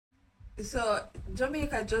So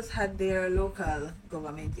Jamaica just had their local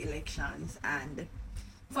government elections, and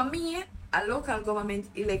for me, a local government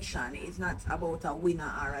election is not about a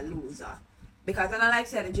winner or a loser. Because I like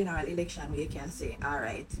say the general election where you can say, all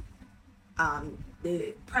right,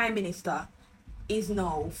 the prime minister is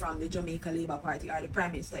now from the Jamaica Labour Party, or the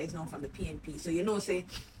prime minister is now from the PNP. So say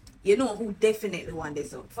you know who definitely won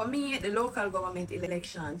this. So for me, the local government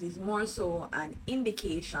elections is more so an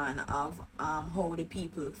indication of how the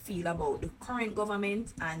people feel about the current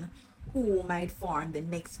government and who might form the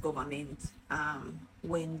next government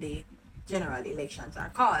when the general elections are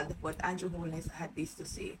called. But Andrew Holness had this to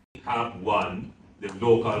say. Have won the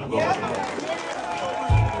local government.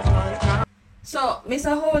 So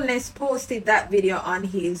Mr. Holness posted that video on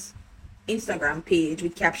his Instagram page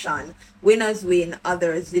with caption, "Winners win,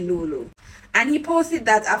 others the Lulu." And he posted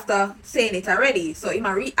that after saying it already. So he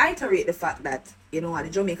might reiterate the fact that, the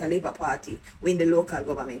Jamaica Labour Party win the local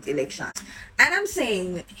government election. And I'm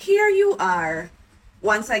saying, here you are,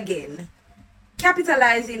 once again,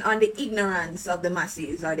 capitalizing on the ignorance of the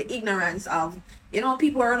masses, or the ignorance of,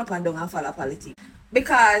 people run up and down and follow politics.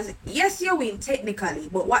 Because yes, you win technically,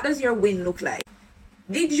 but what does your win look like?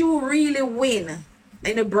 Did you really win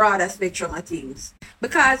in the broader spectrum of things?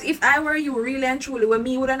 Because if I were you, really and truly, what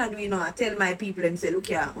me would not do, I tell my people and say, look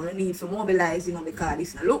here, I need to mobilize, because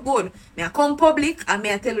this not look good. May I come public and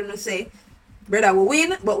may I tell you, say, brother, we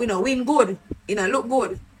win, but we don't win good. It don't look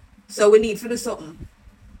good. So we need to do something.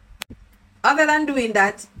 Other than doing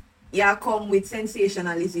that, yeah, come with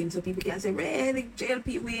sensationalism so people can say, really,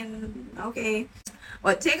 JLP win, okay.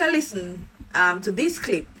 But take a listen to this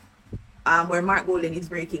clip where Mark Golden is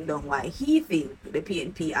breaking down why he thinks the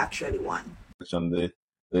PNP actually won. The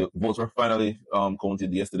votes were finally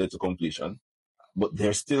counted yesterday to completion, but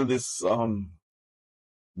there's still this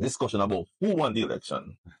discussion about who won the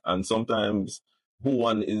election, and sometimes who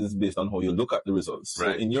won is based on how you look at the results.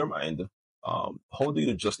 Right. So in your mind, how do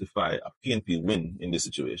you justify a PNP win in this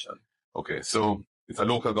situation? Okay, so it's a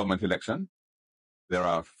local government election. There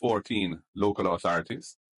are 14 local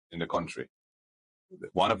authorities in the country.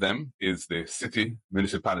 One of them is the city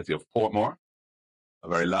municipality of Portmore, a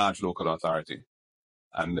very large local authority.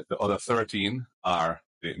 And the other 13 are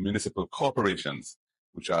the municipal corporations,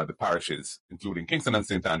 which are the parishes, including Kingston and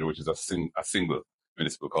St. Andrew, which is a single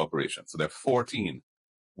municipal corporation. So there are 14.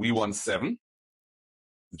 We won 7.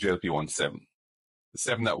 The JLP won 7. The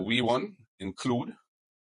 7 that we won include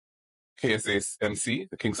KSA-MC,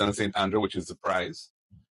 the Kingston and St. Andrew, which is the prize.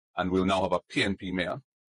 And we'll now have a PNP mayor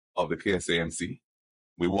of the KSA-MC.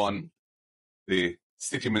 We won the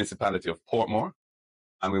city municipality of Portmore,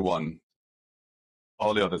 and we won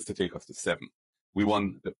all the others to take us to 7. We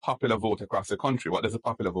won the popular vote across the country. What does a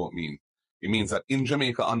popular vote mean? It means that in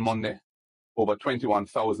Jamaica on Monday, over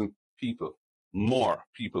 21,000 people, more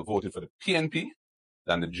people voted for the PNP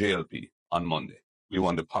than the JLP on Monday. We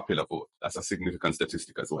won the popular vote. That's a significant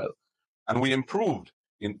statistic as well. And we improved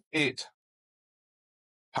in 8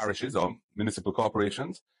 parishes or municipal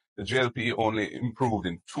corporations. The JLP only improved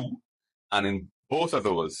in 2. And in both of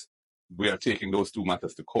those, we are taking those 2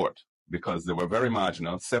 matters to court because they were very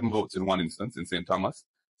marginal. 7 votes in one instance in St. Thomas,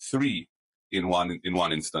 3 in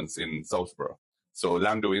one instance in Southborough. So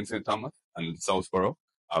Lando in St. Thomas and Southborough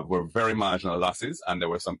were very marginal losses, and there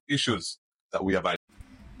were some issues that we have.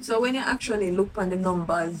 So when you actually look on the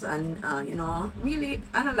numbers and really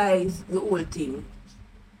analyze the whole thing,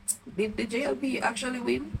 did the JLP actually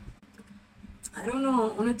win? I don't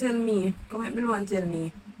know. Wanna tell me? Comment below and tell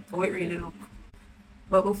me how it really look.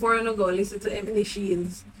 But before I go, listen to Emily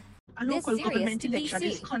Shields. A local government election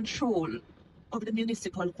is control of the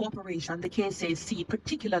municipal corporation, the KSAC,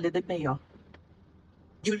 particularly the mayor.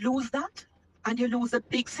 You lose that, and you lose the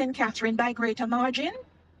big St. Catherine by greater margin,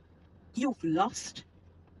 you've lost.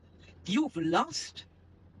 You've lost.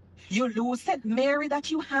 You lose St. Mary that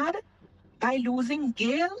you had by losing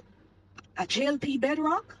Gale, a JLP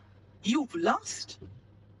bedrock, you've lost.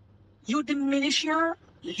 You diminish your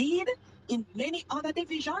lead in many other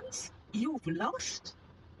divisions, you've lost.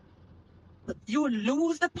 You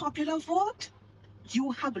lose the popular vote,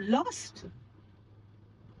 you have lost.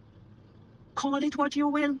 Call it what you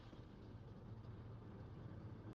will.